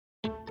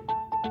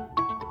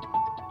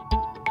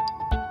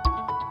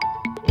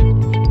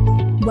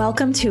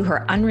Welcome to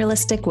Her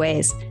Unrealistic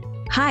Ways.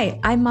 Hi,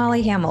 I'm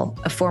Molly Hamill,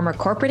 a former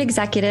corporate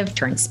executive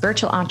turned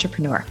spiritual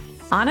entrepreneur,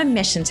 on a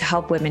mission to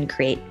help women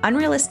create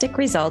unrealistic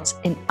results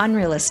in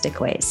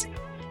unrealistic ways,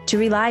 to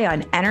rely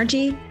on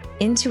energy,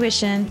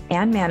 intuition,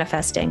 and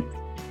manifesting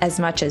as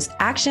much as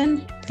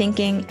action,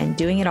 thinking, and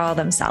doing it all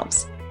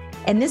themselves.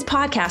 In this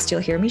podcast, you'll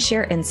hear me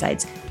share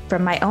insights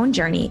from my own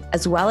journey,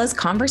 as well as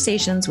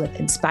conversations with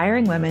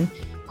inspiring women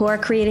who are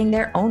creating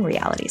their own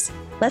realities.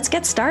 Let's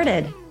get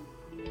started.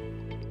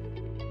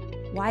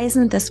 Why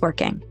isn't this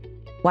working?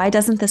 Why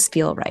doesn't this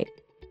feel right?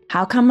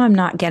 How come I'm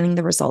not getting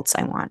the results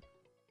I want?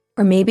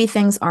 Or maybe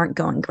things aren't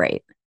going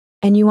great,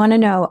 and you want to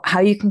know how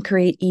you can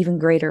create even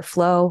greater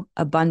flow,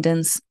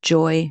 abundance,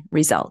 joy,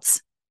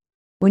 results.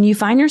 When you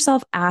find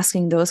yourself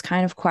asking those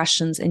kind of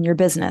questions in your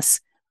business,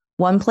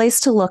 one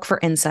place to look for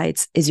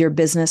insights is your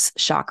business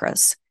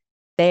chakras.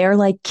 They are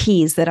like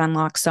keys that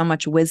unlock so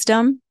much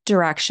wisdom,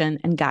 direction,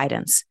 and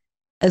guidance,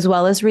 as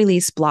well as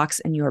release blocks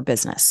in your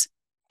business.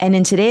 And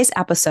in today's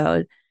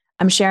episode,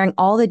 I'm sharing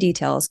all the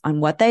details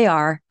on what they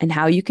are and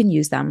how you can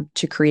use them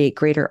to create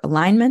greater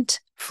alignment,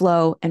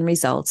 flow, and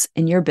results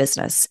in your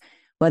business,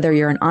 whether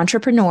you're an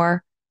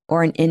entrepreneur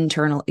or an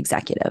internal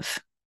executive.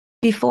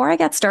 Before I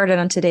get started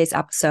on today's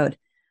episode,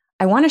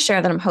 I want to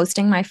share that I'm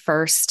hosting my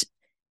first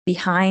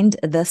Behind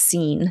the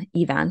Scene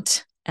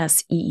event,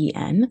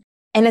 SEEN,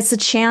 and it's a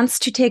chance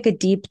to take a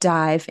deep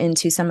dive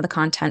into some of the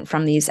content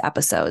from these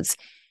episodes,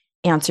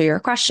 answer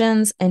your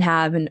questions, and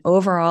have an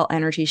overall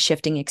energy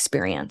shifting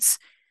experience.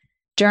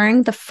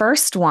 During the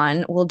first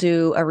one, we'll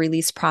do a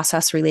release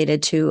process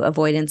related to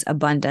avoidance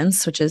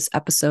abundance, which is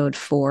episode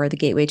 4, the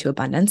gateway to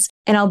abundance.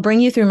 And I'll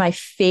bring you through my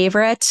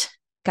favorite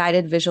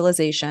guided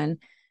visualization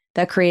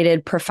that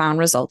created profound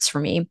results for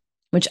me,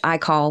 which I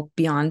call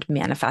Beyond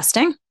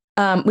Manifesting,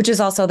 which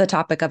is also the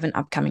topic of an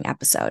upcoming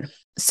episode.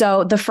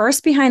 So the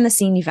first behind the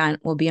scene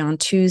event will be on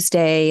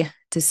Tuesday,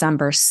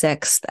 December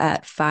 6th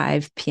at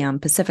 5 p.m.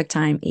 Pacific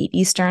time, 8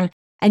 Eastern.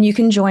 And you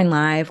can join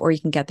live or you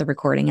can get the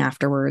recording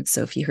afterwards.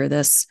 So if you hear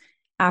this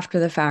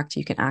after the fact,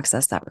 you can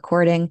access that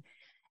recording.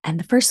 And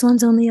the first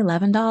one's only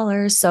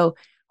 $11. So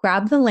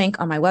grab the link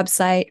on my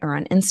website or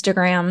on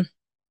Instagram.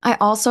 I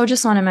also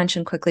just want to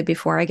mention quickly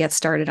before I get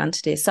started on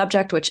today's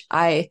subject, which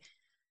I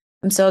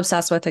am so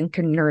obsessed with and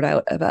can nerd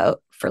out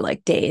about for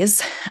like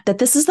days, that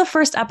this is the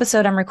first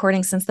episode I'm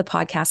recording since the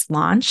podcast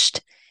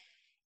launched.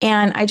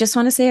 And I just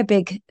want to say a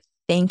big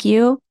thank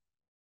you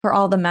for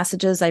all the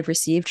messages I've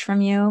received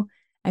from you.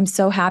 I'm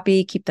so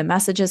happy. Keep the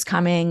messages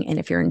coming. And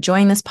if you're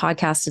enjoying this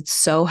podcast, it's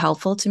so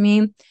helpful to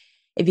me.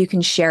 If you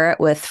can share it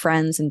with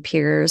friends and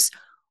peers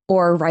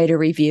or write a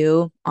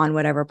review on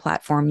whatever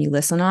platform you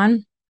listen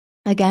on.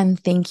 Again,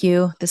 thank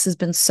you. This has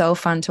been so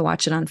fun to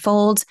watch it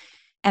unfold.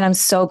 And I'm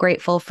so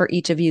grateful for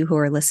each of you who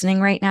are listening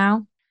right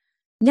now.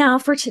 Now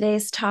for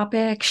today's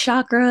topic,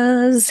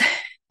 chakras,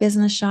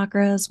 business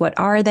chakras. What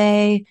are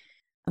they?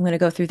 I'm going to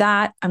go through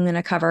that. I'm going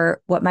to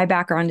cover what my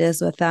background is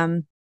with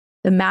them.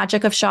 The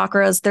magic of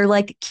chakras, they're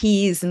like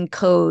keys and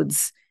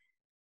codes,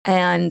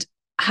 and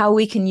how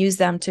we can use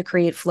them to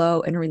create flow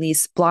and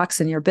release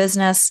blocks in your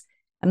business.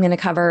 I'm going to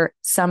cover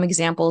some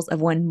examples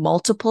of when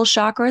multiple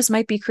chakras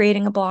might be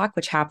creating a block,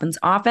 which happens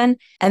often,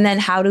 and then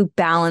how to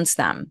balance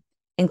them,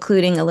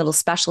 including a little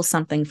special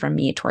something from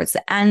me towards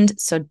the end.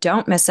 So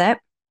don't miss it.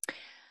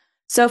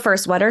 So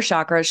first, what are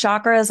chakras?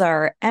 Chakras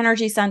are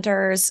energy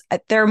centers.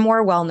 They're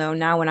more well-known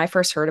now. When I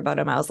first heard about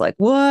them, I was like,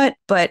 what?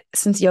 But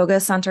since yoga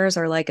centers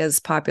are like as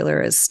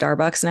popular as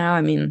Starbucks now,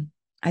 I mean,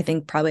 I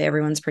think probably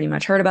everyone's pretty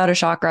much heard about a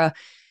chakra.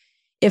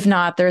 If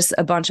not, there's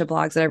a bunch of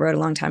blogs that I wrote a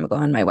long time ago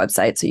on my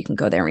website, so you can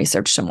go there and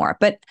research some more.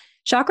 But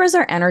chakras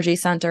are energy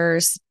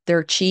centers.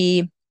 They're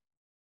chi.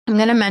 I'm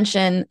going to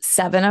mention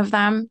 7 of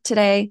them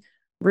today: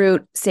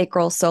 root,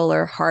 sacral,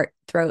 solar, heart,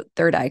 throat,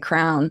 third eye,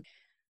 crown.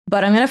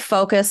 But I'm going to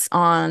focus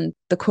on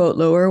the quote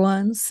lower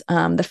ones,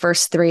 the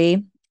first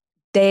 3.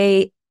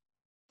 The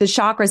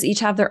chakras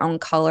each have their own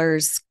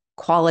colors,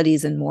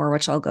 qualities, and more,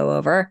 which I'll go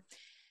over.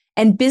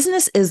 And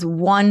business is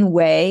one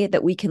way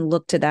that we can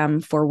look to them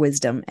for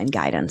wisdom and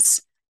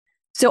guidance.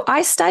 So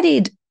I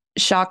studied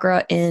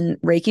chakra in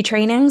Reiki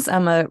trainings.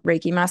 I'm a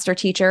Reiki master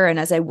teacher. And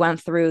as I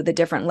went through the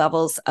different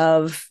levels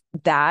of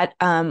that,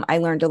 I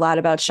learned a lot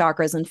about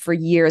chakras. And for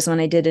years, when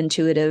I did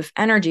intuitive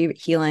energy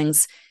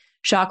healings,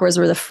 chakras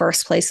were the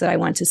first place that I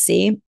went to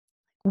see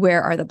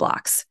where are the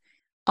blocks.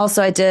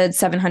 Also, I did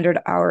 700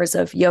 hours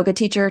of yoga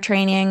teacher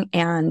training,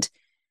 and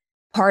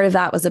part of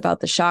that was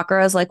about the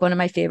chakras. Like one of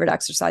my favorite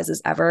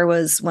exercises ever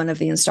was one of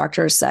the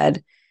instructors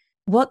said,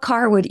 what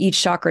car would each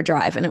chakra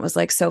drive? And it was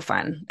like so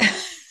fun,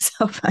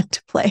 so fun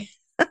to play.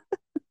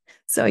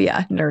 So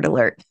yeah, nerd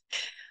alert.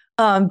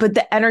 But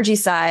the energy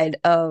side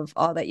of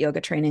all that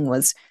yoga training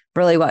was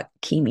really what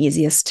came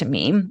easiest to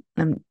me.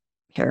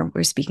 Here,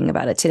 we're speaking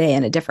about it today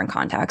in a different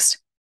context.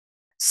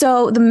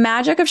 So the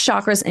magic of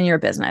chakras in your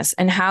business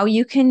and how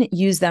you can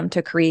use them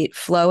to create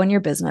flow in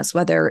your business,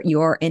 whether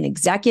you're an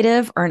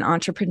executive or an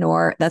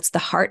entrepreneur, that's the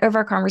heart of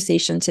our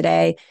conversation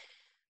today.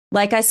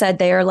 Like I said,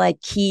 they are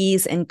like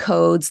keys and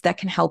codes that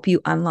can help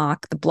you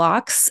unlock the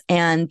blocks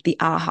and the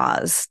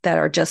ahas that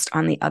are just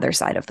on the other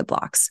side of the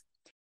blocks.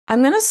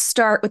 I'm going to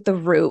start with the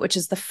root, which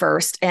is the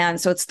first. And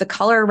so it's the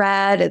color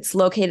red. It's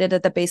located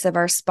at the base of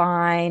our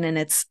spine and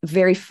it's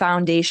very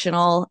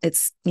foundational.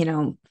 It's,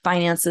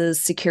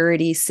 finances,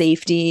 security,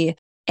 safety.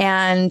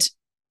 And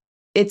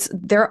it's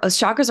there.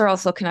 Chakras are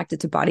also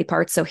connected to body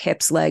parts. So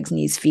hips, legs,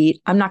 knees,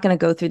 feet. I'm not going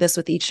to go through this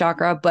with each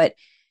chakra, but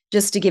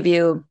just to give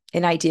you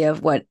an idea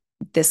of what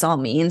this all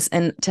means.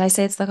 And did I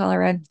say it's the color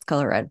red? It's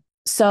color red.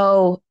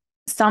 So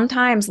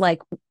sometimes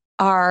like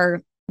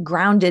our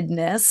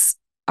groundedness,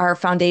 our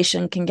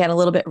foundation can get a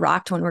little bit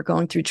rocked when we're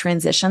going through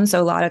transition.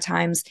 So a lot of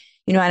times,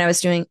 when I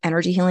was doing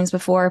energy healings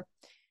before,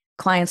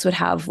 clients would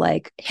have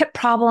like hip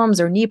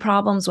problems or knee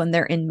problems when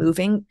they're in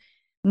moving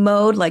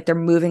mode, like they're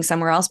moving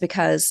somewhere else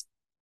because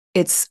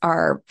it's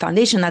our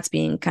foundation that's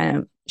being kind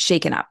of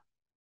shaken up.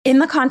 In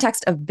the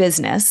context of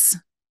business,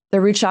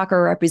 the root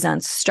chakra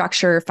represents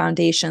structure,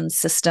 foundation,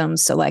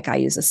 systems. So like I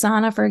use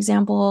Asana, for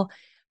example,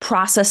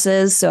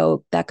 processes.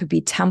 So that could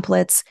be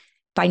templates,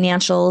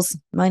 financials,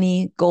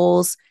 money,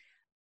 goals.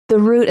 The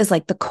root is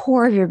like the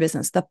core of your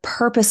business, the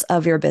purpose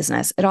of your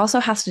business. It also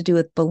has to do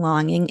with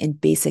belonging and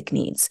basic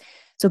needs.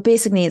 So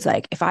basic needs,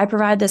 like if I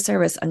provide this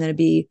service, I'm going to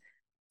be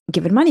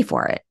given money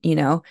for it,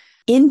 the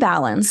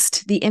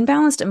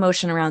imbalanced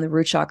emotion around the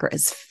root chakra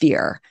is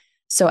fear.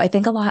 So I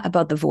think a lot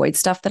about the void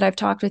stuff that I've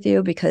talked with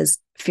you because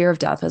fear of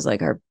death is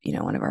like our,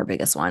 one of our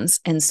biggest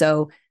ones. And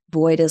so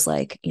void is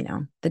like,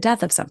 the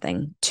death of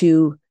something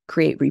to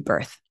create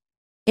rebirth.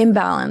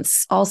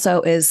 Imbalance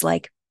also is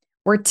like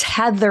we're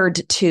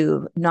tethered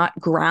to, not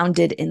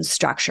grounded in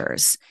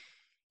structures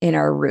in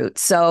our root.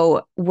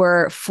 So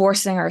we're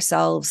forcing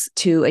ourselves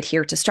to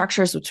adhere to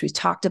structures, which we've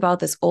talked about,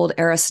 this old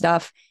era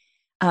stuff,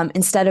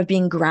 instead of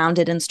being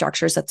grounded in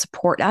structures that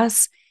support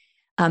us.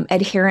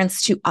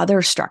 Adherence to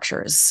other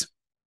structures,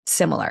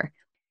 similar,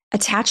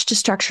 attached to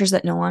structures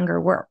that no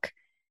longer work.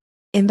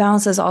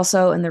 Imbalances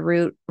also in the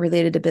root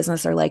related to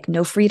business are like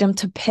no freedom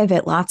to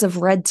pivot, lots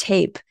of red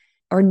tape,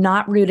 or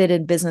not rooted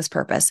in business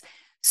purpose.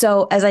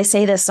 So as I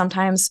say this,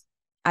 sometimes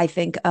I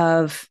think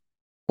of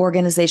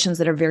organizations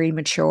that are very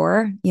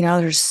mature.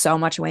 There's so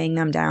much weighing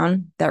them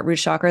down. That root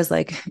chakra is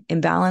like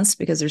imbalanced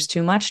because there's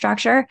too much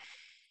structure,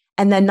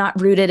 and then not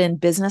rooted in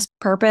business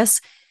purpose.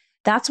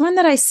 That's one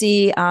that I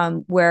see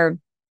where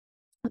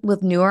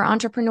with newer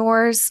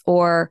entrepreneurs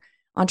or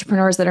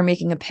entrepreneurs that are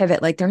making a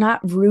pivot, like they're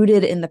not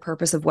rooted in the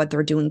purpose of what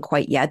they're doing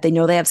quite yet. They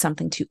know they have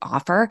something to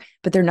offer,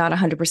 but they're not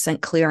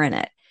 100% clear in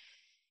it.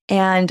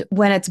 And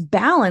when it's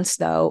balanced,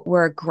 though,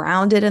 we're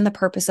grounded in the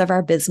purpose of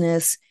our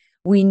business.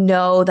 We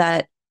know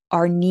that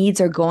our needs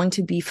are going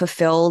to be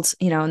fulfilled,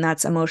 and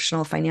that's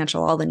emotional,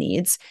 financial, all the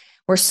needs.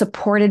 We're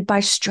supported by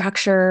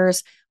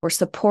structures. We're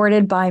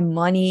supported by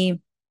money.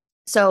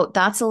 So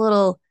that's a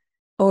little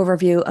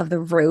overview of the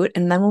root.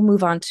 And then we'll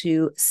move on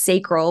to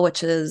sacral,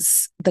 which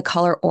is the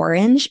color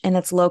orange, and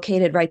it's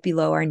located right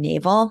below our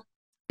navel.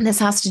 And this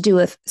has to do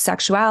with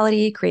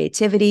sexuality,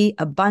 creativity,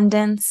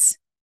 abundance.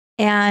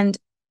 And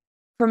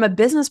from a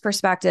business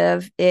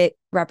perspective, it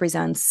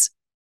represents,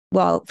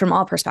 well, from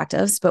all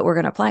perspectives, but we're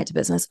going to apply it to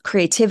business,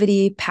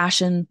 creativity,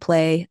 passion,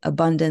 play,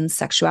 abundance,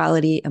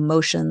 sexuality,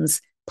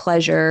 emotions,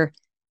 pleasure,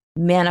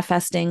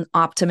 manifesting,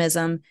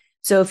 optimism.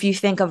 So if you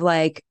think of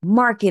like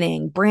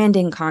marketing,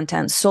 branding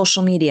content,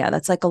 social media,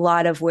 that's like a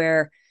lot of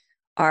where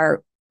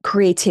our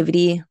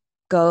creativity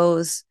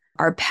goes,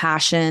 our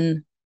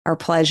passion, our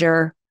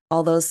pleasure,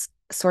 all those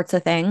sorts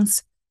of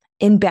things.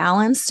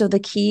 Imbalance. So the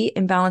key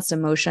imbalanced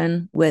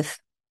emotion with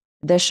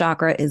this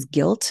chakra is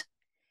guilt.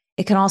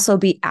 It can also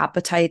be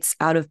appetites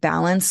out of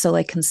balance. So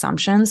like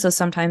consumption. So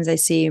sometimes I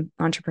see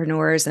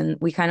entrepreneurs, and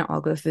we kind of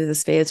all go through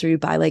this phase where you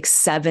buy like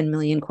 7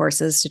 million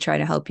courses to try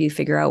to help you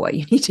figure out what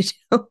you need to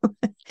do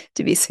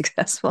to be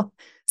successful.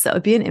 So it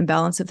would be an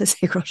imbalance of the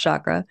sacral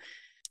chakra.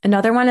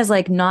 Another one is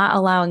like not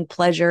allowing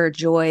pleasure,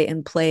 joy,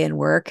 and play and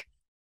work.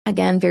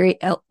 Again, very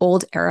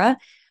old era,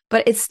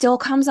 but it still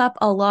comes up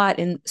a lot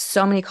in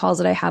so many calls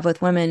that I have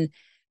with women,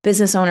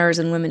 business owners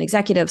and women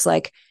executives.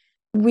 Like,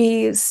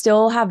 we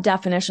still have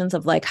definitions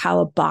of like how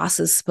a boss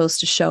is supposed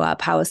to show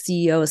up, how a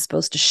CEO is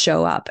supposed to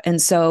show up.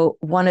 And so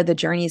one of the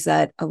journeys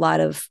that a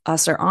lot of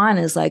us are on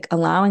is like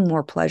allowing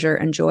more pleasure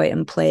and joy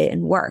and play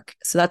and work.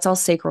 So that's all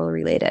sacral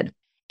related.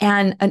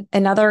 And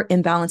another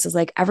imbalance is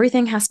like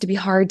everything has to be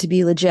hard to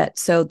be legit.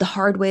 So the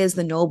hard way is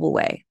the noble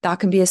way. That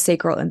can be a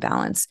sacral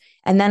imbalance.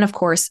 And then, of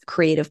course,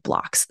 creative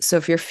blocks. So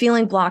if you're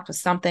feeling blocked with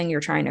something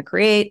you're trying to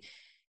create,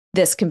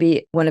 this can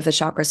be one of the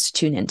chakras to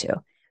tune into.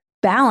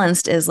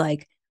 Balanced is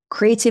like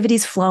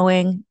creativity's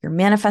flowing, you're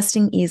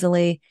manifesting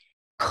easily.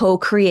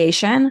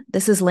 Co-creation,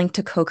 this is linked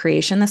to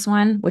co-creation, this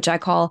one, which I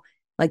call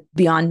like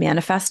beyond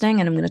manifesting.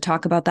 And I'm going to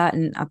talk about that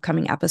in an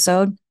upcoming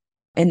episode.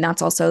 And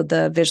that's also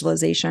the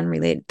visualization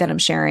related that I'm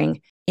sharing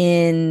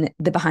in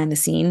the behind the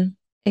scene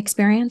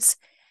experience.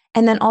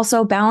 And then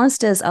also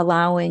balanced is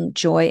allowing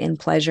joy and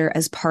pleasure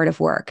as part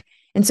of work.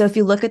 And so if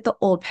you look at the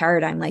old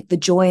paradigm, like the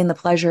joy and the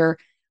pleasure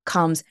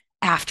comes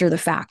after the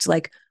fact,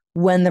 like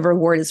when the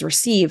reward is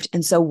received.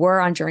 And so we're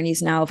on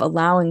journeys now of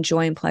allowing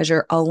joy and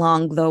pleasure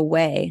along the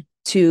way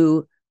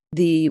to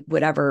the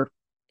whatever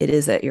it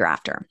is that you're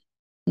after.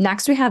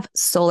 Next, we have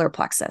solar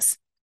plexus,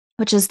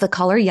 which is the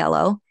color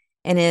yellow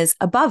and is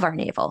above our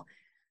navel.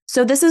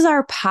 So this is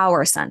our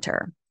power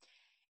center,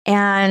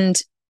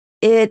 and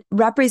it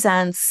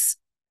represents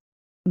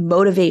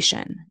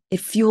motivation. It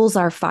fuels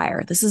our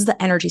fire. This is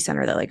the energy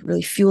center that like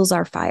really fuels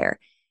our fire.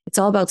 It's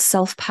all about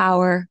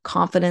self-power,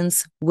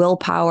 confidence,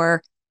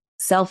 willpower,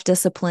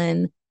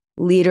 self-discipline,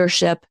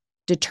 leadership,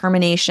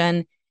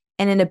 determination.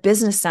 And in a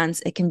business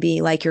sense, it can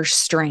be like your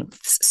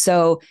strengths.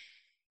 So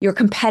your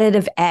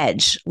competitive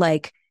edge,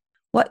 like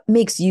what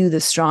makes you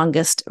the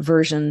strongest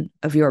version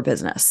of your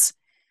business,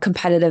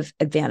 competitive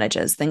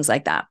advantages, things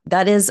like that.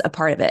 That is a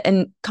part of it.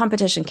 And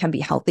competition can be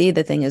healthy.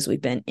 The thing is,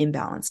 we've been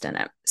imbalanced in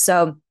it.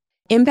 So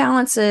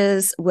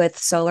imbalances with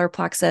solar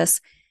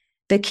plexus,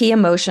 the key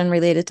emotion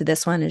related to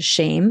this one is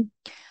shame.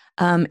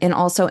 And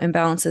also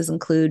imbalances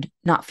include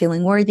not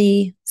feeling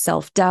worthy,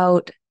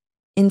 self-doubt,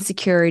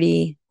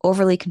 insecurity,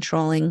 overly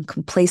controlling,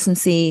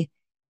 complacency,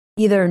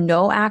 either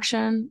no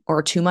action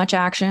or too much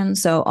action.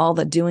 So all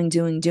the doing,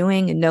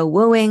 and no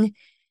wooing,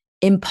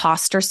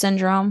 imposter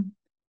syndrome,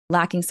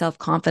 lacking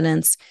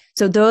self-confidence.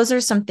 So those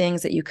are some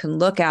things that you can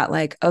look at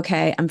like,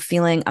 okay,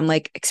 I'm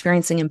like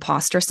experiencing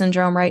imposter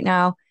syndrome right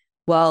now.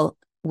 Well,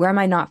 where am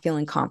I not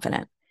feeling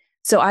confident?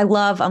 So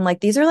I'm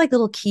like, these are like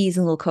little keys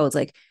and little codes.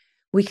 Like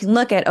we can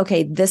look at,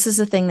 okay, this is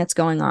the thing that's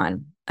going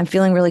on. I'm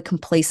feeling really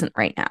complacent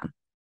right now.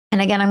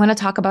 And again, I'm going to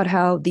talk about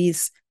how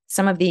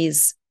some of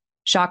these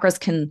chakras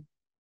can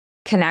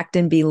connect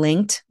and be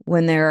linked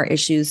when there are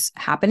issues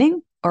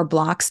happening or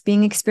blocks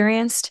being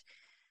experienced.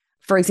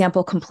 For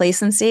example,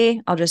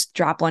 complacency, I'll just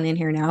drop one in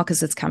here now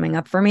because it's coming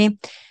up for me.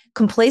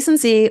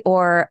 Complacency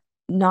or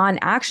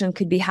non-action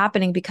could be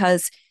happening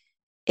because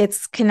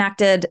it's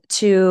connected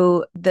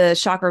to the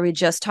chakra we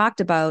just talked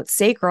about,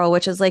 sacral,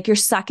 which is like you're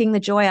sucking the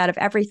joy out of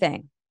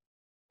everything.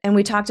 And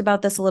we talked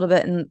about this a little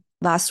bit in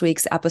last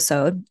week's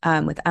episode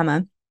with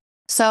Emma.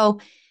 So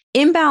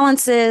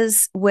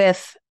imbalances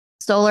with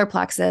solar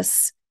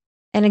plexus,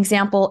 an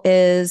example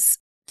is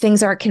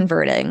things aren't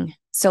converting.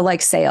 So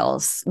like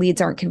sales,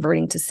 leads aren't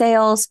converting to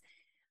sales.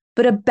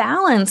 But a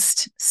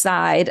balanced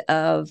side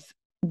of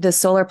the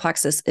solar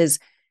plexus is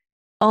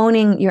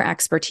owning your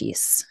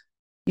expertise,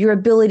 your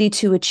ability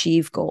to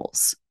achieve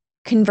goals,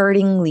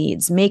 converting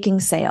leads,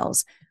 making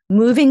sales,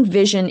 moving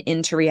vision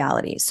into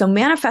reality. So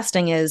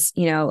manifesting is,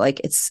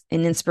 like it's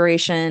an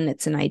inspiration,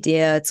 it's an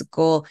idea, it's a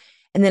goal.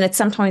 And then at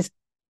some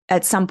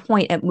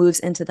point, it moves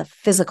into the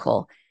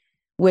physical,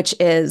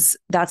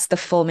 that's the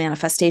full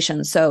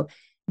manifestation. So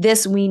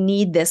we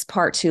need this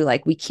part too.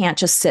 Like we can't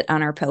just sit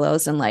on our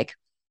pillows and like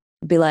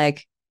be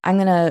like, I'm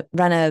going to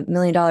run $1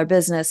 million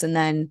business and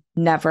then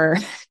never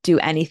do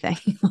anything.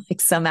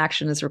 Like some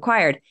action is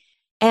required.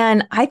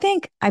 And I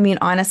think,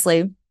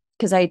 honestly,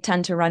 because I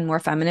tend to run more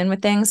feminine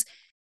with things,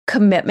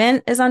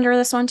 commitment is under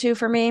this one too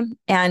for me.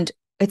 And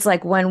it's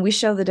like when we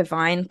show the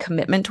divine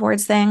commitment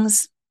towards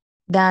things,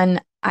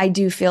 then I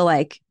do feel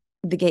like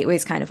the gateway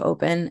is kind of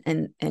open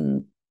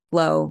and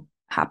flow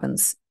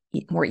happens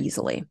more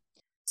easily.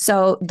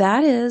 So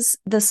that is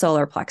the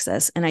solar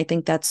plexus. And I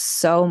think that's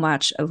so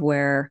much of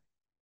where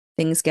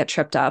things get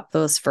tripped up,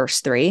 those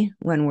first three,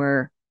 when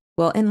we're,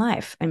 in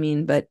life,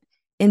 but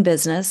in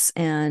business,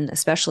 and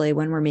especially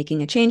when we're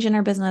making a change in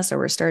our business or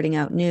we're starting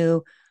out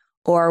new,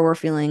 or we're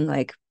feeling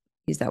like,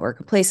 use that word,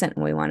 complacent,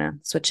 and we want to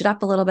switch it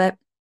up a little bit.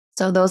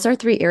 So those are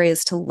 3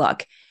 areas to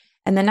look.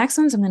 And the next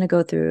ones I'm going to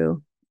go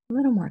through a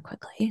little more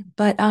quickly,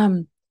 but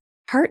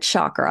heart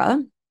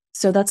chakra.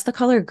 So that's the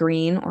color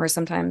green or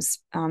sometimes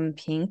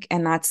pink,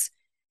 and that's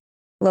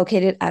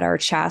located at our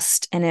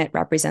chest, and it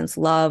represents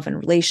love and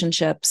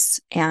relationships.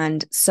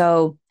 And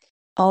so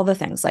all the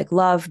things like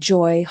love,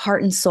 joy,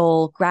 heart and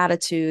soul,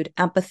 gratitude,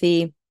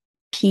 empathy,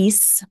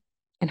 peace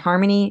and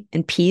harmony.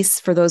 And peace,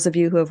 for those of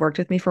you who have worked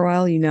with me for a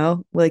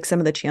while, like some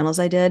of the channels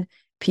I did,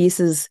 peace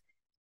is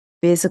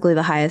basically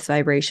the highest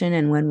vibration.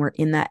 And when we're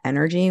in that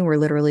energy, we're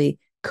literally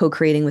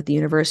co-creating with the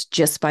universe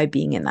just by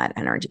being in that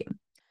energy.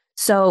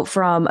 So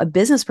from a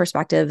business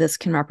perspective, this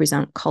can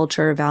represent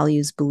culture,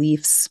 values,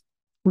 beliefs,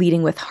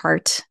 leading with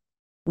heart,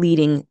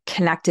 leading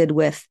connected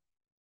with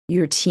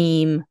your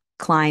team,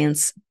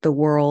 clients, the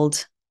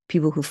world,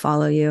 people who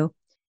follow you.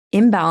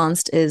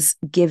 Imbalanced is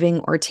giving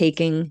or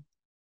taking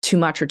too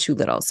much or too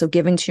little. So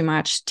giving too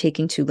much,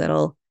 taking too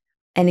little.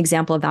 An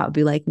example of that would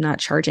be like not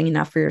charging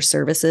enough for your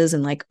services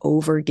and like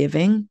over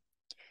giving.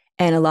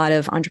 And a lot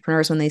of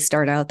entrepreneurs, when they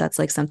start out, that's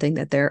like something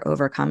that they're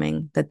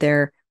overcoming, that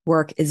their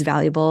work is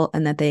valuable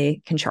and that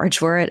they can charge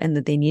for it and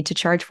that they need to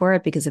charge for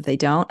it, because if they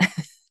don't,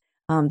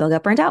 they'll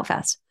get burnt out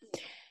fast.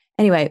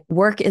 Anyway,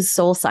 work is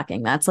soul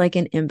sucking. That's like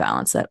an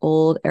imbalance, that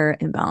old era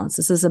imbalance.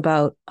 This is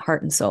about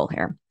heart and soul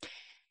here.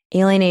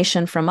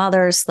 Alienation from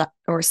others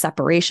or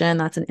separation,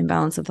 that's an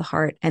imbalance of the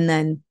heart. And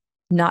then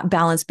not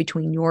balance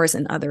between yours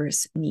and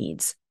others'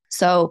 needs.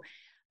 So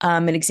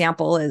an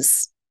example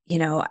is,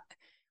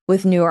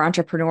 with newer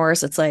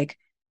entrepreneurs, it's like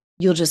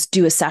you'll just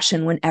do a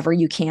session whenever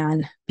you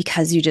can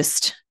because you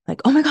just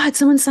like, oh my God,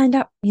 someone signed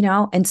up,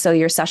 and so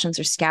your sessions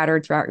are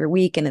scattered throughout your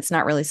week and it's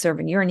not really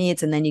serving your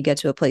needs. And then you get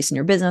to a place in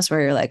your business where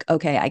you're like,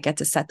 okay, I get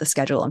to set the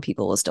schedule and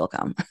people will still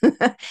come.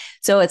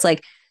 So it's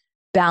like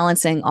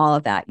balancing all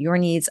of that, your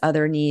needs,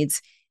 other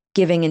needs,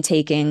 giving and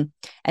taking.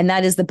 And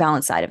that is the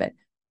balance side of it.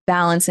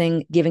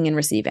 Balancing, giving and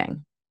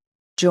receiving,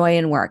 joy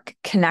in work,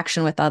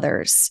 connection with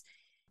others.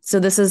 So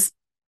this is,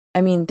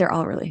 they're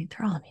all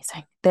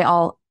amazing. They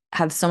all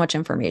have so much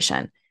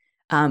information.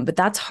 But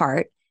that's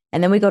heart.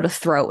 And then we go to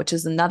throat, which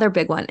is another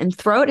big one. And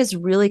throat is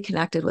really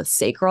connected with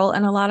sacral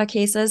in a lot of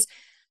cases.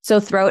 So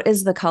throat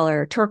is the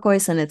color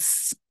turquoise and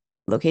it's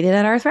located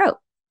at our throat.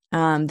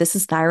 This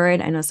is thyroid.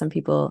 I know some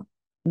people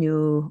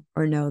knew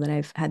or know that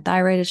I've had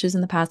thyroid issues in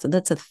the past. So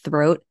that's a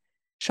throat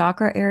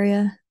chakra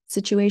area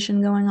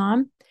situation going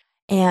on.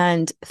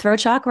 And throat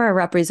chakra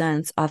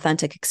represents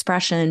authentic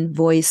expression,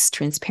 voice,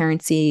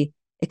 transparency,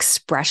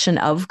 expression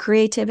of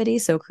creativity.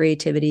 So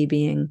creativity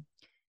being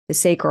the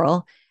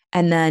sacral,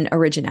 and then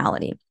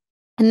originality.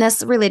 And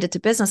this related to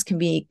business can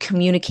be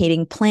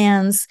communicating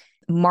plans,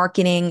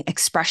 marketing,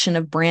 expression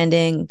of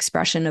branding,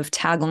 expression of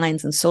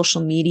taglines and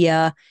social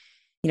media,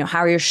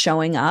 how you're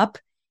showing up.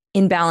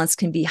 Imbalance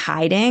can be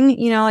hiding,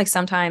 like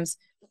sometimes,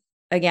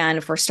 again,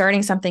 if we're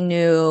starting something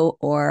new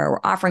or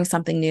we're offering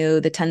something new,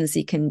 the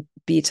tendency can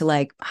be to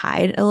like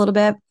hide a little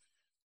bit.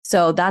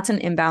 So that's an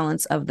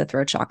imbalance of the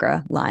throat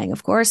chakra, lying,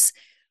 of course,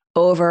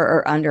 over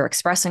or under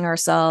expressing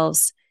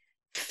ourselves,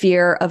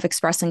 fear of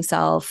expressing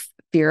self,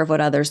 fear of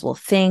what others will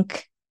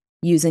think,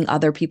 using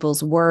other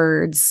people's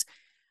words,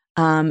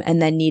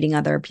 and then needing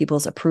other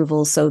people's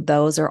approval. So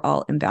those are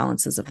all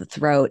imbalances of the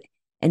throat.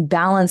 And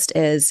balanced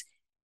is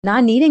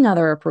not needing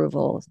other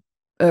approval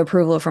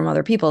from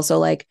other people. So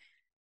like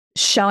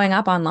showing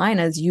up online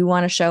as you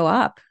want to show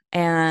up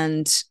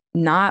and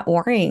not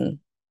worrying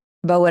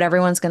about what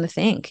everyone's going to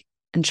think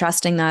and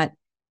trusting that,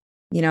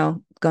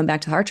 going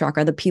back to heart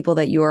chakra, the people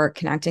that you're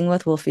connecting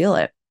with will feel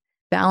it.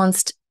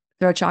 Balanced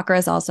throat chakra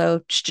is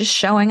also just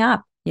showing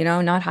up,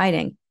 not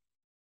hiding.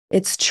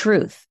 It's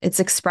truth.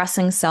 It's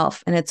expressing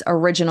self and it's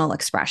original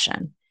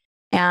expression.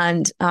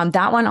 And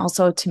that one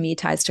also to me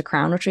ties to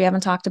crown, which we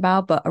haven't talked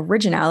about, but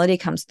originality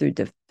comes through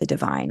the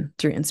divine,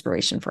 through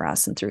inspiration for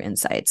us and through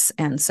insights.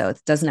 And so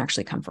it doesn't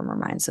actually come from our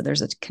mind. So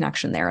there's a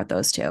connection there with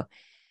those two.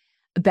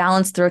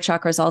 Balanced throat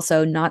chakra is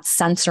also not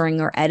censoring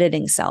or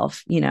editing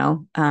self,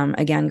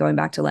 again, going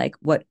back to like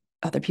what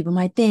other people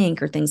might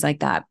think or things like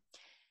that.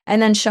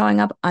 And then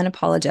showing up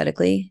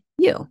unapologetically,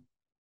 you.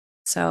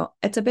 So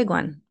it's a big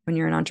one when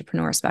you're an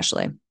entrepreneur,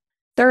 especially.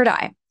 Third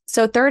eye.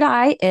 So third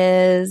eye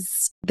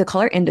is the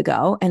color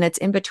indigo, and it's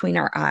in between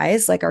our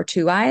eyes, like our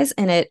two eyes,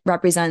 and it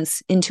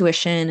represents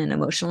intuition and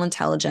emotional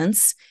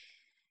intelligence,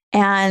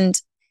 and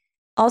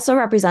also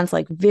represents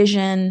like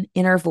vision,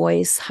 inner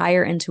voice,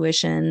 higher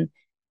intuition,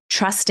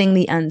 trusting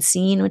the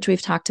unseen, which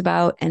we've talked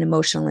about, and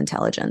emotional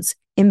intelligence.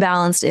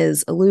 Imbalanced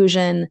is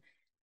illusion,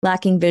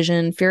 lacking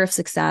vision, fear of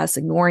success,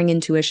 ignoring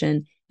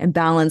intuition, and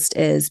balanced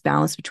is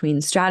balance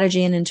between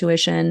strategy and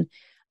intuition,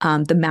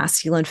 the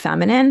masculine,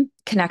 feminine,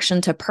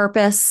 connection to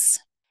purpose.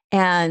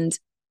 And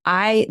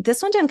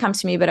this one didn't come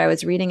to me, but I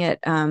was reading it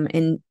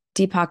in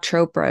Deepak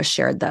Chopra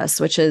shared this,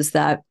 which is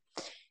that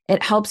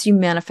it helps you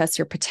manifest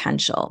your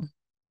potential,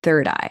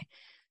 third eye.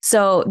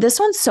 So this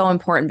one's so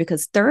important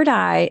because third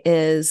eye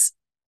is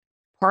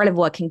part of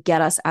what can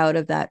get us out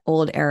of that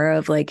old era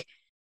of like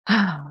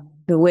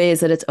the ways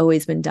that it's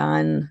always been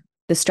done,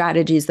 the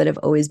strategies that have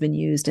always been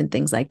used and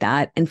things like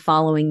that, and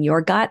following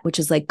your gut, which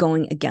is like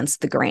going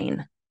against the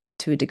grain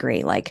to a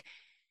degree, like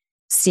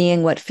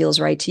seeing what feels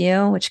right to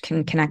you, which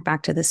can connect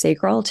back to the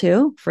sacral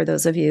too, for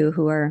those of you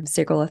who are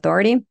sacral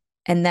authority,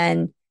 and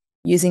then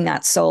using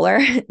that solar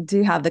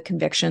to have the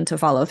conviction to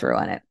follow through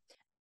on it.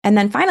 And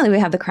then finally, we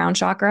have the crown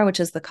chakra, which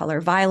is the color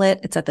violet.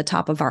 It's at the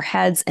top of our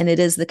heads, and it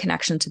is the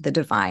connection to the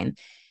divine.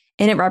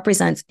 And it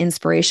represents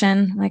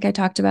inspiration, like I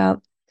talked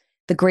about,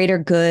 the greater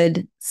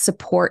good,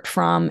 support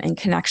from and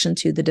connection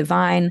to the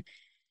divine,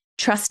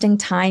 trusting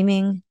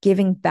timing,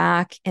 giving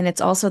back. And it's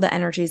also the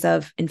energies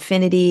of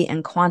infinity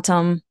and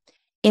quantum.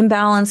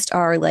 Imbalanced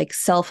are like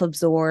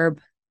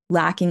self-absorbed,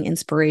 lacking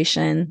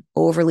inspiration,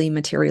 overly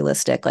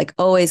materialistic, like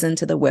always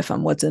into the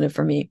whiffum, what's in it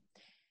for me,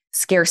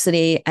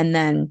 scarcity, and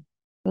then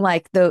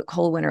like the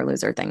whole winner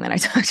loser thing that I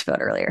talked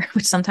about earlier,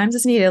 which sometimes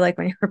is needed, like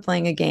when you're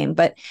playing a game,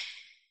 but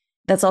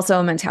that's also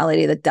a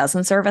mentality that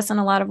doesn't serve us in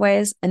a lot of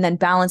ways. And then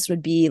balanced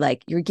would be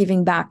like you're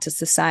giving back to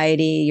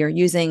society, you're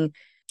using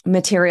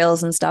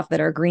materials and stuff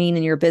that are green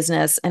in your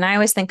business. And I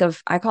always think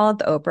of, I call it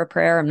the Oprah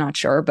prayer. I'm not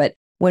sure, but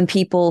when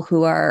people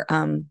who are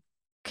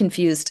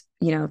confused,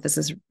 this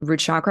is root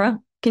chakra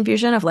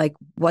confusion of like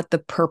what the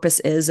purpose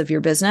is of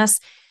your business.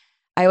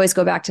 I always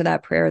go back to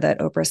that prayer that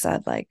Oprah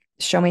said, like,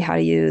 show me how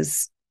to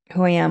use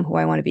who I am, who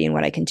I want to be, and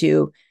what I can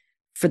do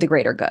for the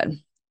greater good.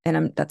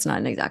 And that's not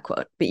an exact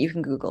quote, but you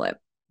can Google it,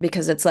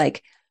 because it's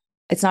like,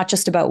 it's not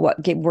just about what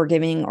we're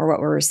giving or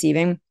what we're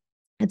receiving.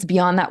 It's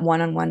beyond that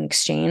one-on-one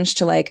exchange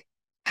to like,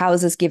 how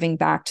is this giving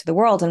back to the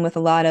world? And with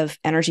a lot of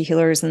energy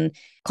healers and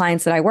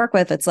clients that I work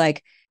with, it's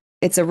like,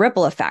 it's a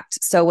ripple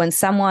effect. So when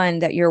someone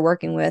that you're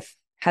working with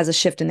has a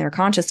shift in their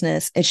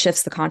consciousness, it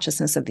shifts the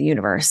consciousness of the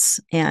universe.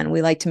 And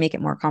we like to make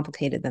it more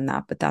complicated than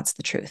that, but that's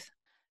the truth.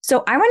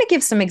 So I want to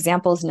give some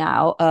examples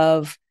now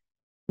of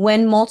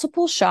when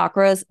multiple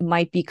chakras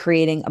might be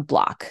creating a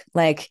block.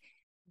 Like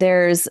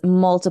there's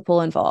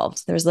multiple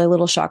involved. There's a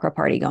little chakra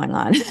party going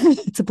on.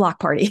 It's a block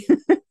party.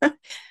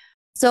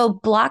 So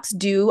blocks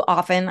do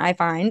often, I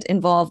find,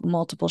 involve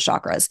multiple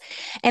chakras.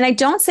 And I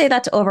don't say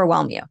that to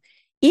overwhelm you.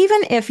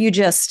 Even if you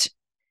just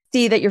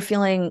see that you're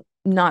feeling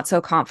not so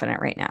confident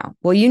right now,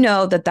 well, you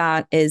know that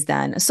that is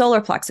then a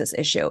solar plexus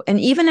issue. And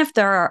even if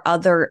there are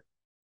other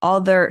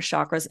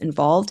chakras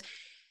involved,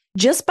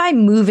 just by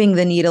moving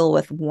the needle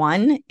with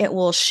one, it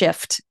will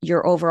shift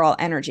your overall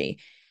energy.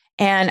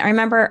 And I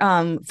remember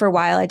for a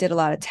while, I did a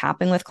lot of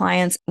tapping with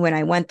clients. When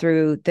I went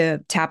through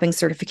the tapping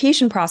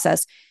certification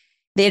process,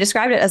 they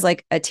described it as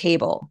like a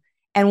table.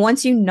 And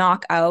once you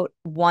knock out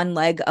one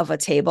leg of a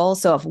table,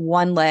 so if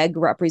one leg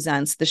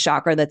represents the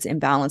chakra that's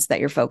imbalanced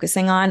that you're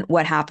focusing on,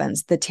 what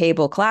happens? The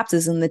table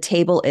collapses and the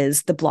table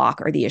is the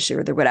block or the issue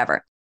or the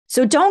whatever.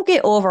 So don't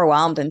get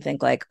overwhelmed and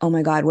think like, oh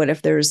my God, what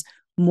if there's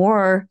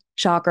more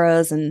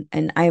chakras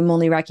and I'm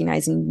only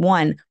recognizing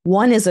one?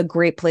 One is a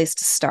great place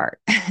to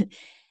start.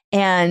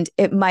 And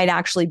it might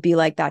actually be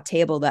like that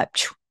table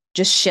that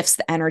just shifts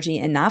the energy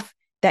enough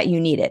that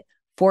you need it.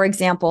 For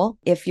example,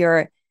 if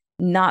you're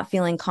not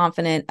feeling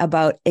confident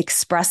about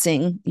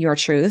expressing your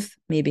truth,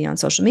 maybe on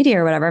social media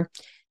or whatever,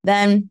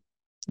 then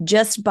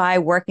just by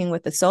working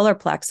with the solar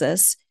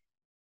plexus,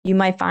 you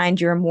might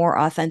find you're more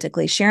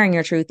authentically sharing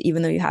your truth,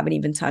 even though you haven't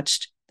even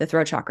touched the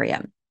throat chakra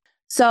yet.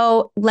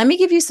 So let me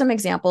give you some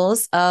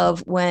examples of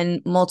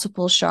when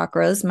multiple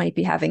chakras might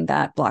be having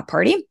that block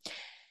party.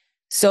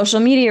 Social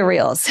media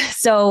reels.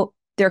 So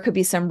there could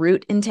be some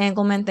root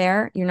entanglement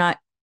there. You're not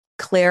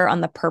clear on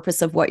the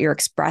purpose of what you're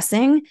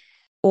expressing,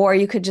 or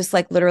you could just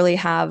like literally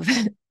have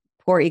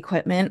poor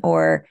equipment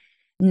or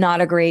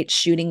not a great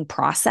shooting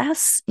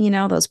process,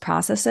 those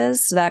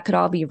processes. So that could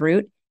all be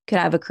root. Could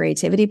have a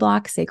creativity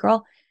block,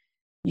 sacral.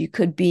 You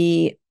could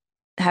be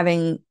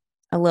having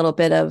a little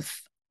bit of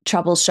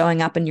trouble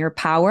showing up in your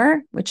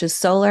power, which is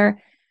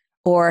solar,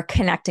 or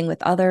connecting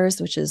with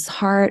others, which is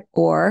heart,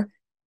 or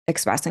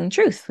expressing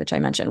truth, which I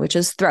mentioned, which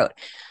is throat.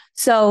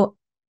 So,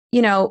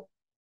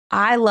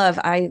 I love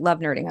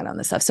nerding out on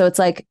this stuff. So it's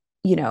like,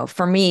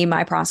 for me,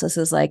 my process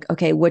is like,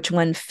 okay, which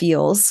one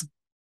feels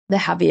the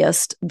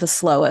heaviest, the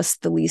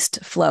slowest, the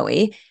least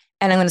flowy?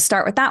 And I'm going to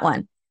start with that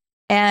one.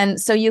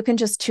 And so you can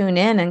just tune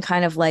in and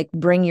kind of like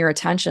bring your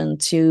attention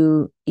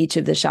to each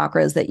of the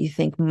chakras that you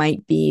think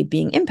might be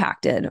being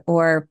impacted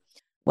or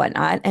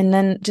whatnot. And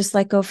then just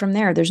like go from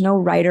there. There's no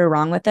right or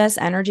wrong with this.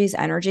 Energy is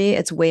energy.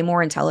 It's way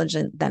more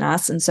intelligent than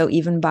us. And so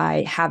even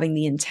by having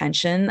the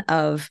intention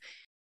of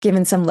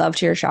giving some love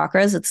to your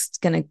chakras, it's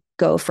going to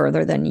go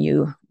further than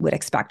you would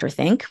expect or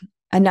think.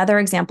 Another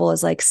example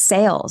is like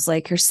sales,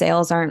 like your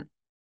sales aren't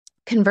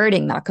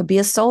converting. That could be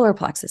a solar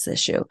plexus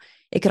issue.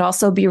 It could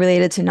also be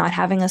related to not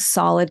having a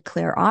solid,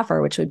 clear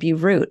offer, which would be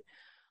root,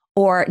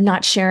 or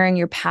not sharing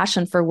your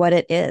passion for what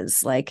it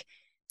is, like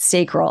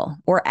sacral,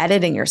 or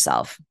editing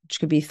yourself,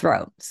 which could be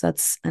throat. So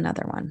that's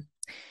another one.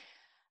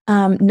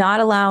 Not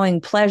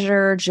allowing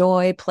pleasure,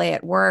 joy, play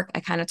at work.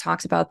 I kind of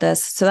talked about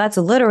this. So that's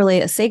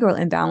literally a sacral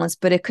imbalance,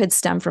 but it could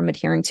stem from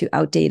adhering to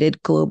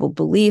outdated global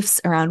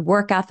beliefs around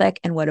work ethic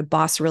and what a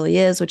boss really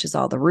is, which is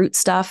all the root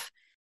stuff.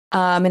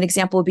 An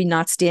example would be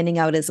not standing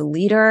out as a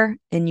leader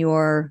in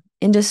your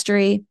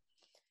industry.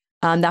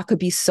 That could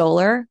be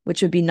solar,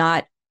 which would be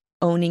not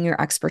owning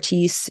your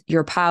expertise,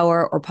 your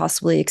power, or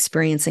possibly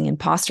experiencing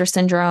imposter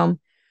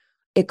syndrome.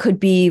 It could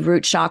be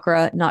root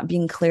chakra, not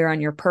being clear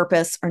on your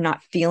purpose or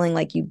not feeling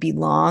like you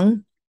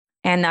belong.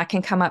 And that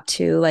can come up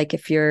too, like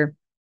if you're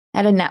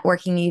at a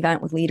networking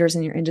event with leaders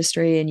in your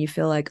industry and you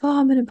feel like, oh,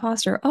 I'm an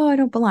imposter. Oh, I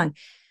don't belong.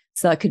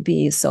 So that could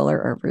be solar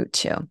or root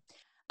too.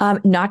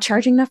 Not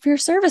charging enough for your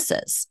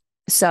services.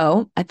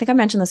 So I think I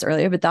mentioned this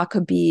earlier, but that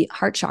could be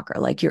heart chakra,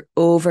 like you're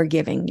over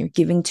giving, you're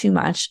giving too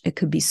much. It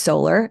could be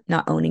solar,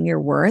 not owning your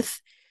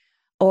worth,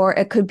 or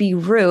it could be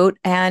root.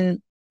 And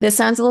this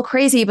sounds a little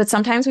crazy, but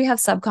sometimes we have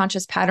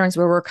subconscious patterns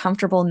where we're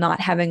comfortable not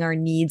having our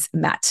needs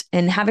met.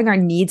 And having our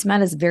needs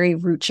met is a very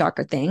root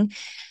chakra thing.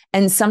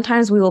 And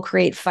sometimes we will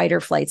create fight or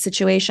flight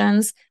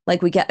situations,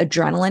 like we get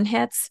adrenaline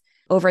hits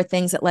over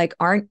things that like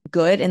aren't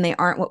good and they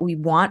aren't what we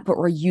want, but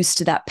we're used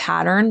to that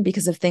pattern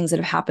because of things that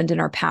have happened in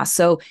our past.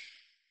 So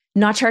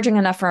not charging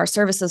enough for our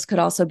services could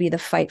also be the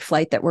fight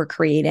flight that we're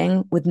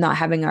creating with not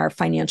having our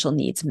financial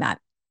needs met.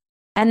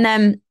 And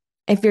then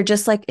if you're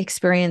just like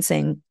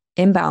experiencing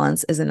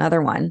imbalance is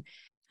another one.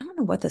 I don't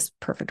know what this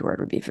perfect word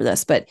would be for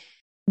this, but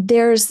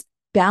there's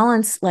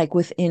balance like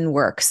within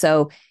work.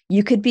 So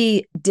you could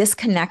be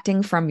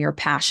disconnecting from your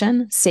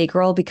passion,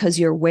 sacral, because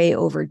you're way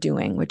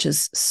overdoing, which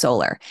is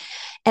solar.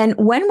 And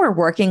when we're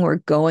working, we're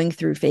going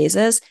through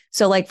phases.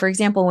 So like, for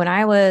example, when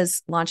I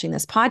was launching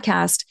this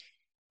podcast,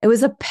 it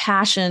was a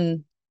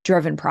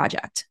passion-driven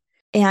project.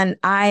 And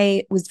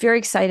I was very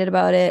excited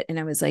about it. And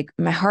I was like,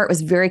 my heart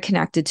was very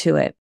connected to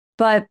it.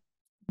 But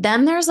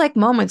Then there's like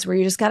moments where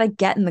you just got to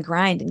get in the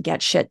grind and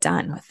get shit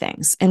done with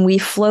things. And we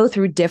flow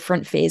through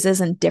different phases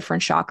and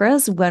different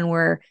chakras when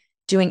we're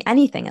doing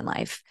anything in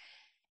life.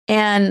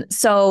 And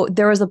so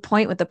there was a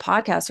point with the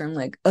podcast where I'm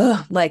like,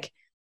 ugh, like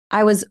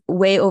I was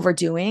way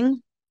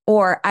overdoing,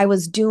 or I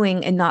was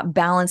doing and not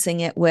balancing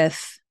it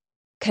with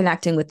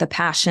connecting with the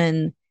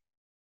passion,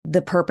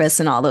 the purpose,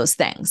 and all those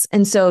things.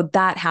 And so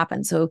that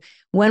happened. So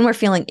when we're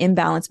feeling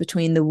imbalance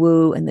between the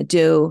woo and the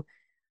do,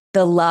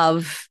 the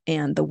love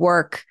and the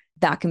work,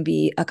 that can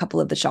be a couple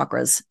of the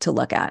chakras to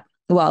look at.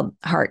 Well,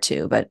 heart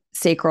too, but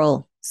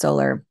sacral,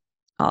 solar,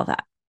 all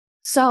that.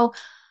 So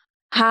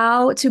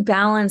how to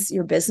balance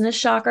your business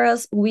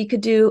chakras. We could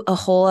do a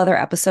whole other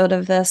episode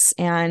of this,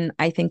 and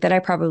I think that I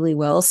probably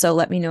will. So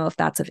let me know if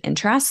that's of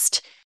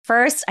interest.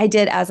 First, I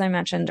did, as I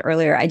mentioned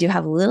earlier, I do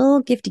have a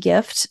little gifty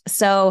gift.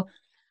 So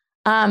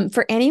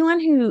for anyone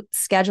who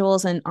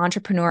schedules an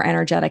entrepreneur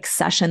energetic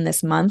session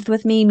this month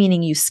with me,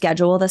 meaning you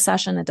schedule the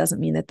session, it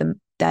doesn't mean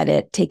that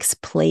it takes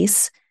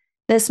place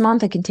this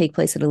month. It can take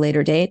place at a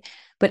later date.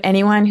 But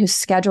anyone who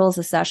schedules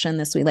a session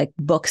this week, like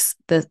books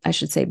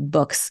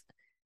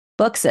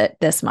it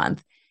this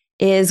month,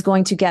 is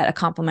going to get a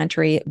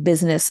complimentary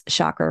business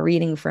chakra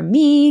reading from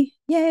me.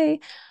 Yay.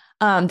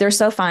 They're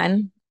so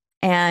fun.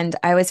 And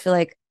I always feel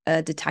like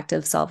a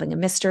detective solving a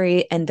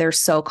mystery, and they're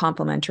so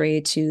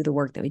complementary to the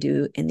work that we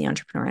do in the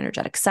Entrepreneur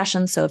Energetic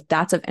session. So if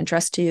that's of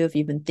interest to you, if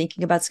you've been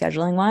thinking about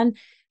scheduling one,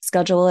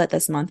 schedule it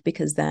this month,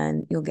 because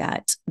then you'll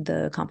get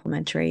the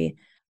complimentary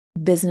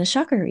business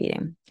chakra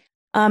reading.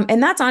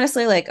 And that's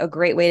honestly like a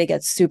great way to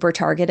get super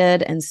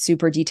targeted and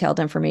super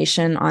detailed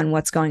information on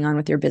what's going on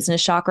with your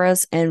business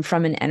chakras. And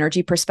from an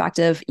energy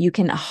perspective, you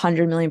can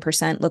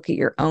 100,000,000% look at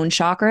your own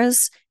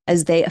chakras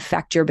as they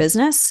affect your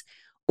business,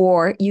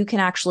 or you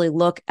can actually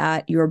look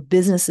at your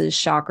business's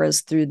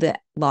chakras through the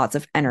laws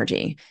of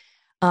energy.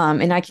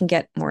 And I can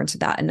get more into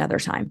that another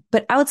time.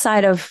 But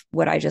outside of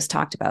what I just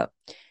talked about,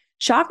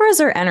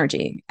 chakras are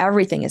energy.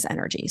 Everything is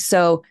energy.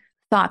 So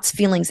thoughts,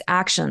 feelings,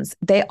 actions,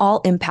 they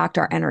all impact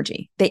our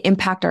energy. They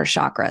impact our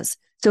chakras.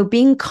 So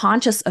being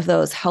conscious of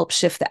those helps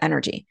shift the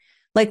energy.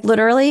 Like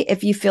literally,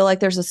 if you feel like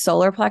there's a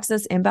solar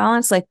plexus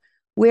imbalance, like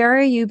where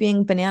are you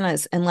being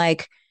bananas and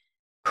like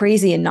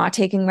crazy and not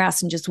taking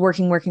rest and just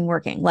working?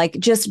 Like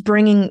just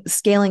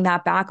scaling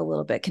that back a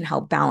little bit can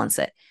help balance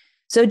it.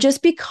 So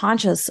just be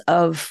conscious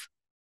of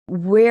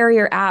where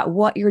you're at,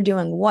 what you're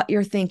doing, what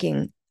you're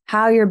thinking,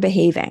 how you're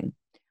behaving.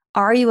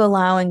 Are you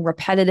allowing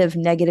repetitive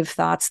negative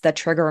thoughts that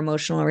trigger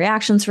emotional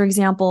reactions, for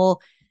example,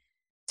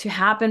 to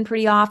happen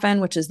pretty often,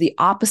 which is the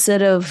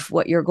opposite of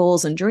what your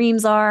goals and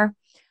dreams are?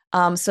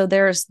 So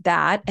there's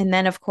that. And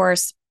then, of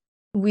course,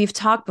 we've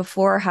talked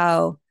before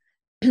how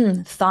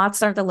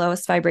thoughts are the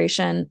lowest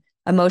vibration,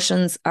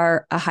 emotions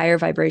are a higher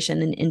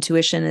vibration, and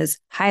intuition is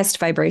highest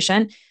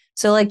vibration.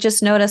 So like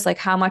just notice like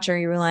how much are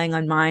you relying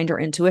on mind or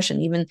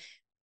intuition? Even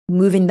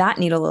moving that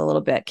needle a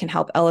little bit can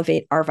help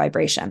elevate our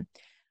vibration.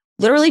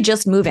 Literally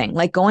just moving,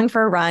 like going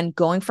for a run,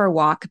 going for a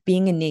walk,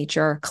 being in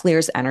nature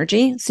clears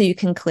energy. So you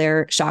can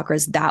clear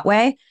chakras that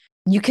way.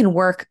 You can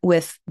work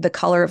with the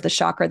color of the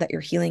chakra that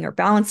you're healing or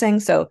balancing.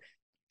 So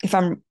if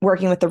I'm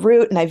working with the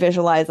root and I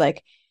visualize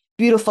like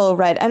beautiful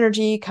red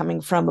energy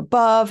coming from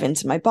above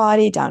into my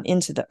body, down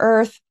into the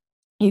earth,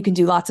 you can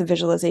do lots of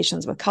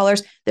visualizations with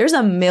colors. There's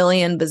a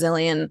million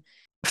bazillion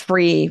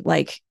free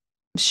like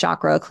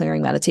chakra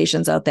clearing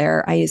meditations out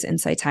there. I use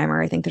Insight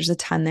Timer. I think there's a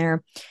ton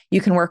there.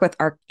 You can work with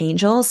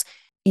archangels.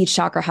 Each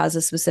chakra has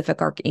a specific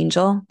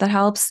archangel that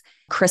helps.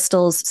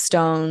 Crystals,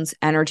 stones,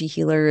 energy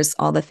healers,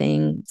 all the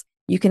things.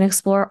 You can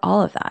explore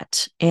all of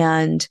that.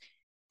 And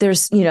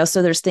there's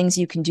things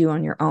you can do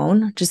on your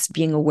own, just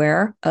being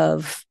aware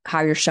of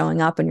how you're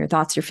showing up and your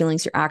thoughts, your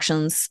feelings, your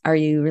actions. Are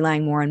you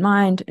relying more on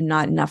mind and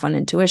not enough on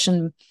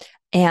intuition?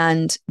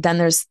 And then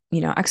there's,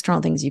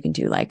 external things you can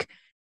do like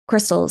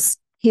crystals,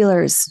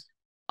 healers,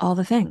 all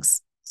the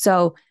things.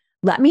 So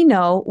let me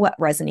know what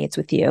resonates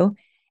with you.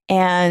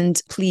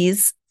 And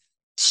please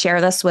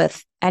share this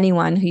with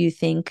anyone who you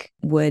think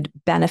would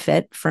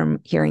benefit from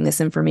hearing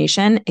this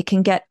information. It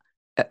can get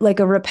like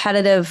a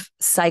repetitive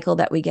cycle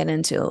that we get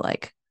into,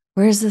 like,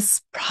 where's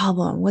this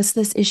problem? What's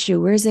this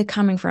issue? Where's it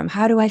coming from?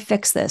 How do I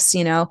fix this?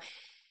 And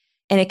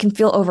it can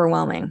feel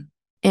overwhelming.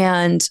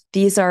 And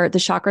the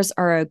chakras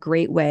are a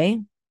great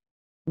way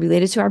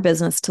related to our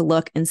business to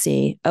look and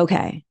see,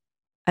 okay,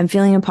 I'm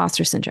feeling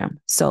imposter syndrome,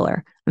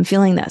 solar. I'm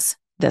feeling this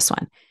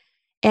one.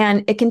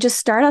 And it can just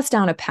start us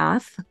down a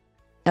path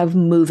of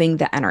moving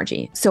the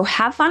energy. So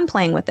have fun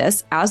playing with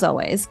this. As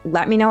always,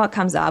 let me know what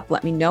comes up.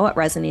 Let me know what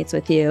resonates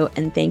with you.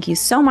 And thank you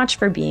so much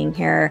for being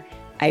here.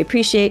 I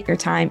appreciate your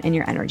time and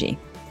your energy.